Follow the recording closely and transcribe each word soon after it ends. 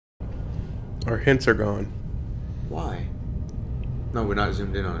Our hints are gone. Why? No, we're not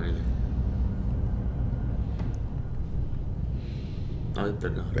zoomed in on anything. Oh,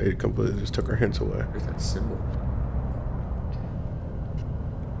 they're gone. They completely just took our hints away. Where's that symbol?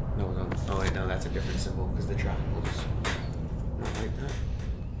 No. Oh wait, no, that's a different symbol because the triangles. Not like that.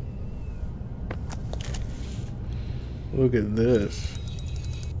 Look at this.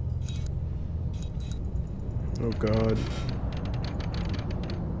 Oh God.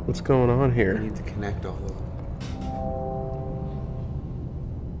 What's going on We here? need to connect all of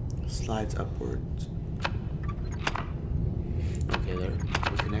them. Slides upwards. Okay, there.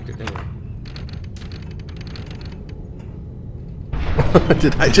 We connected there.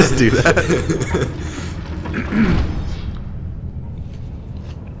 Did I just do that?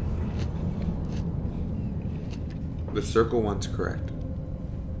 The circle one's correct.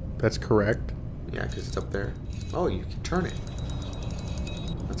 That's correct. Yeah, because it's up there. Oh, you can turn it.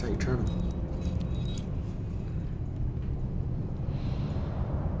 That's how you turn them.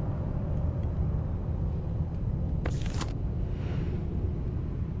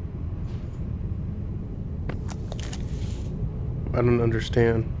 I don't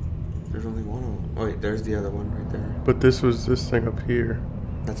understand. There's only one of them. Oh wait, there's the other one right there. But this was this thing up here.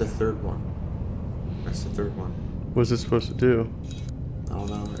 That's a third one. That's the third one. What's this supposed to do? I don't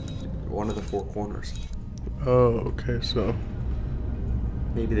know. One of the four corners. Oh, okay, so.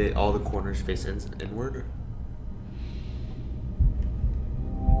 Maybe all the corners face inward.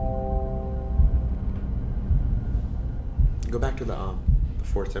 Go back to the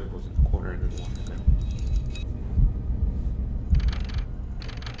four symbols in the corner and then the one in there.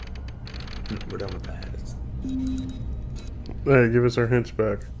 We're done with that. Hey, give us our hints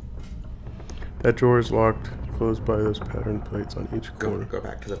back. That drawer is locked, closed by those pattern plates on each corner. Go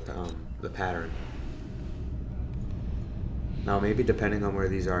back to the pattern. Now maybe depending on where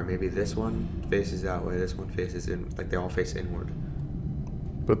these are, maybe this one faces that way, this one faces in, like they all face inward.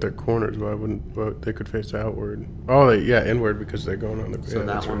 But they're corners. Why wouldn't? Well, they could face outward. Oh, yeah, inward because they're going on the. So yeah,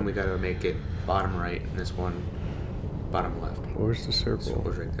 that one right. we gotta make it bottom right, and this one bottom left. Where's the circle?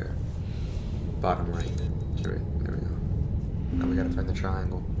 Circle's right there. Bottom right. There we go. Now we gotta find the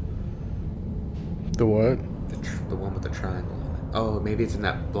triangle. The what? The one with the triangle on it. Oh, maybe it's in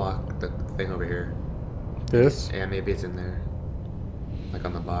that block, the thing over here. This? Yeah, maybe it's in there. Like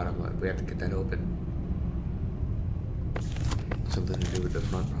on the bottom. We have to get that open. Something to do with the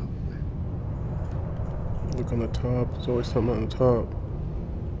front, probably. Look on the top. There's always something on the top.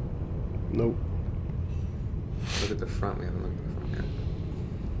 Nope. Look at the front. We haven't looked at the front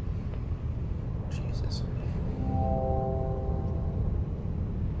yet. Jesus.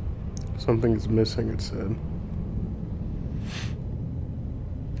 Something's missing, it said.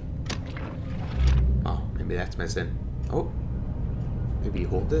 Oh, maybe that's missing. Oh. Maybe you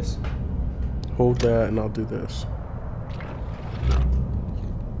hold this? Hold that and I'll do this. No.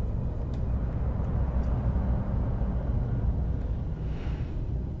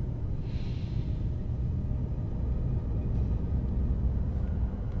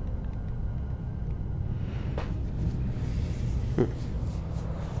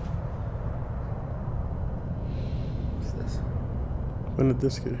 What's this? When did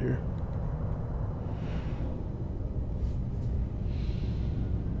this get here?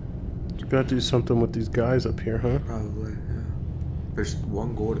 You gotta do something with these guys up here, huh? Probably, yeah. There's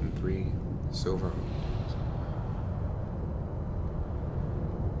one gold and 3 silver.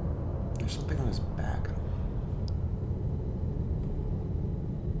 There's something on his back.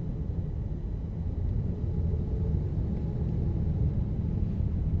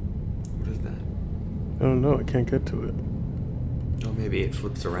 What is that? I don't know, I can't get to it. Oh, maybe it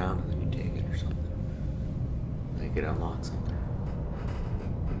flips around and then you take it or something. Like it unlocks something.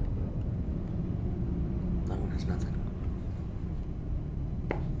 That one has nothing.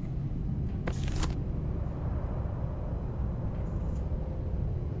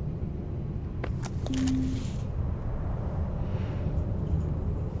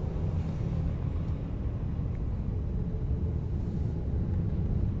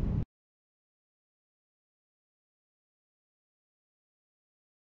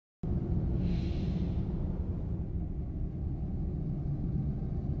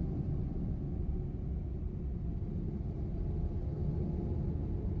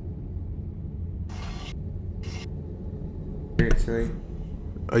 Seriously?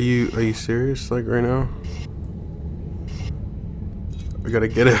 Are you serious, like right now? We gotta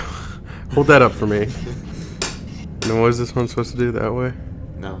get it. Hold that up for me. And then what is this one supposed to do? That way?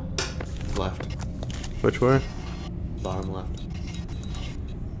 No. Left. Which way? Bottom left.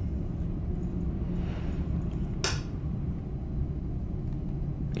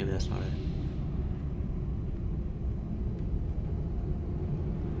 Maybe that's not it.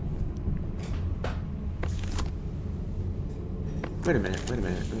 Wait a minute.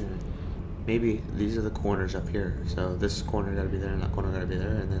 Maybe these are the corners up here. So this corner gotta be there and that corner gotta be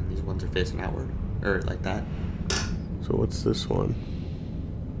there, and then these ones are facing outward. Or like that. So what's this one?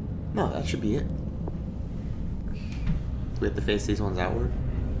 No, that should be it. We have to face these ones outward.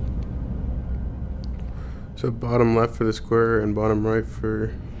 So bottom left for the square and bottom right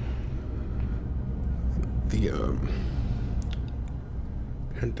for the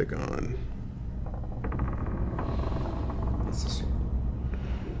pentagon. This is,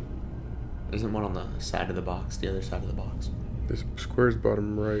 isn't one on the side of the box, the other side of the box? This square's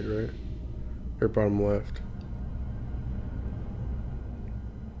bottom right, right? Or bottom left.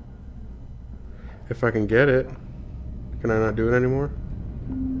 If I can get it, can I not do it anymore?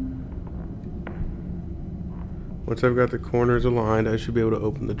 Once I've got the corners aligned, I should be able to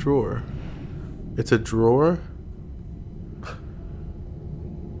open the drawer. It's a drawer?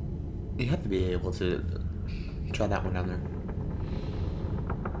 You have to be able to try that one down there.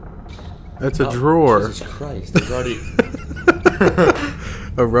 That's a drawer. Jesus Christ, there's already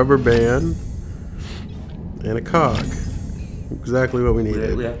A rubber band and a cock. Exactly what we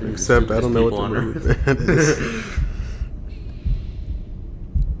needed. We have to Except I don't know what the people on rubber band is.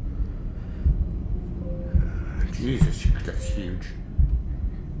 Jesus, that's huge.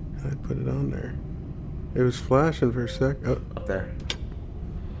 I put it on there. It was flashing for a sec. Oh. Up there.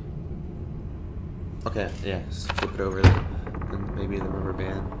 Okay, yeah, just flip it over there. And maybe the rubber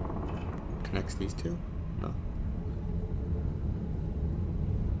band connects these two? No.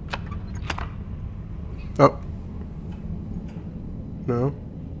 Oh. No?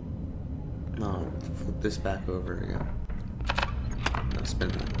 No, flip this back over again. No, spin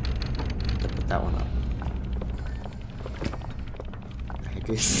that. Put that one up. I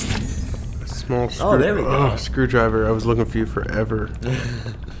guess. A small Oh, there we go. Screwdriver. I was looking for you forever.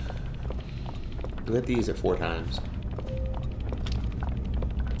 We have to use it 4 times.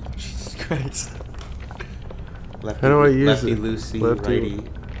 Jesus Christ. Lefty, How do I use lefty, it? loosey, Lefty. righty,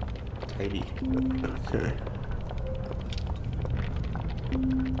 tighty. Okay.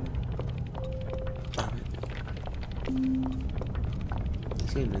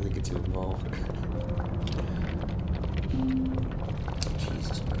 This game really gets you involved.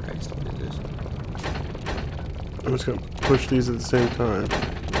 Jesus Christ, what is this? I'm just gonna push these at the same time.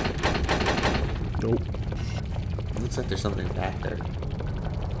 Nope. Looks like there's something back there.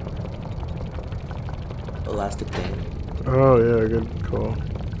 Elastic band. Oh yeah, good call.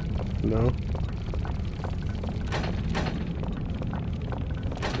 No?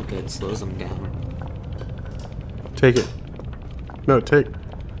 Okay, it slows them down. Take it. No, take.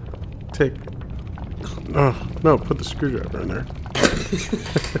 Oh, no, put the screwdriver in there.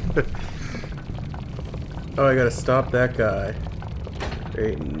 Oh, I gotta stop that guy.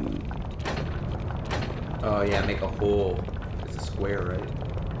 Right. Oh yeah, make a hole. It's a square, right?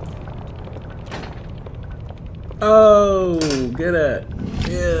 Oh, get it.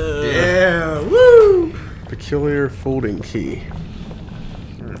 Yeah. Yeah, woo! Peculiar folding key.